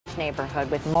Neighborhood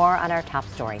with more on our top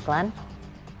story. Glenn?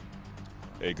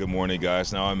 Hey, good morning,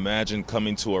 guys. Now imagine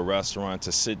coming to a restaurant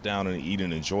to sit down and eat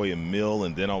and enjoy a meal,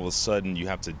 and then all of a sudden you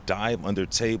have to dive under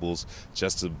tables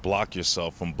just to block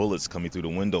yourself from bullets coming through the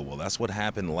window. Well, that's what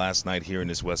happened last night here in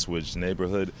this Westwood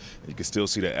neighborhood. You can still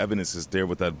see the evidence is there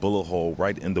with that bullet hole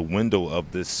right in the window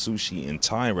of this sushi and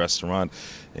Thai restaurant.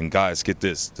 And guys, get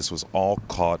this. This was all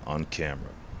caught on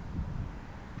camera.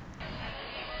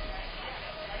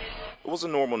 It was a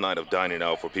normal night of dining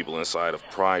out for people inside of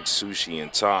Pride Sushi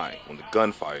and Thai when the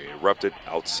gunfire erupted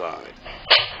outside.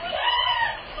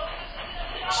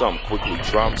 Some quickly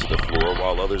dropped to the floor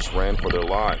while others ran for their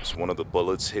lives, one of the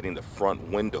bullets hitting the front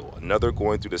window, another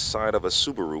going through the side of a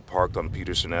Subaru parked on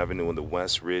Peterson Avenue in the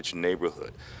West Ridge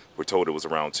neighborhood. We're told it was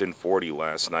around 10:40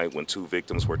 last night when two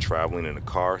victims were traveling in a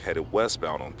car headed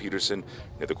westbound on Peterson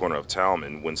near the corner of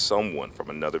Talman when someone from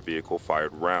another vehicle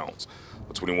fired rounds.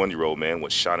 A 21-year-old man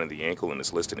was shot in the ankle and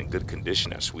is listed in good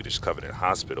condition at Swedish Covenant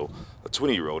Hospital. A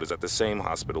 20-year-old is at the same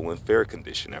hospital in fair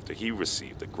condition after he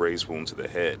received a graze wound to the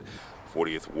head.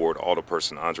 40th Ward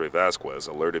Alderperson Andre Vasquez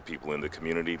alerted people in the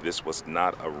community this was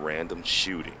not a random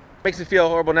shooting. Makes me feel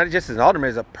horrible, not just as an alderman,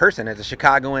 as a person, as a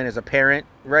Chicagoan, as a parent,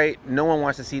 right? No one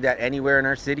wants to see that anywhere in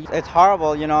our city. It's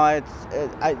horrible, you know,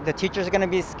 the teachers are going to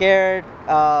be scared,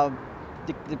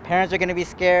 the parents are going to be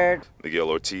scared. Miguel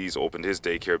Ortiz opened his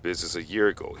daycare business a year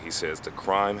ago. He says the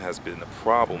crime has been a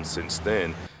problem since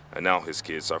then, and now his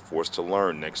kids are forced to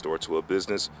learn next door to a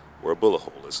business where a bullet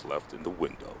hole is left in the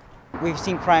window. We've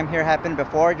seen crime here happen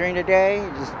before during the day,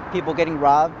 just people getting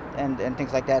robbed and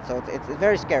things like that, so it's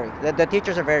very scary. The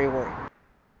teachers are very worried.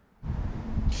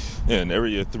 Yeah, and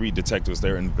Area 3 detectives,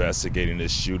 they're investigating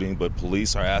this shooting, but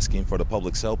police are asking for the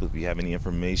public's help. If you have any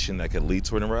information that could lead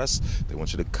to an arrest, they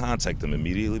want you to contact them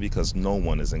immediately because no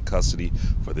one is in custody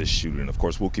for this shooting. Of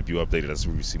course, we'll keep you updated as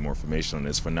we receive more information on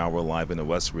this. For now, we're live in the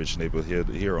West Ridge neighborhood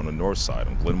here on the north side.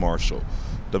 I'm Glenn Marshall,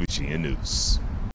 WGN News.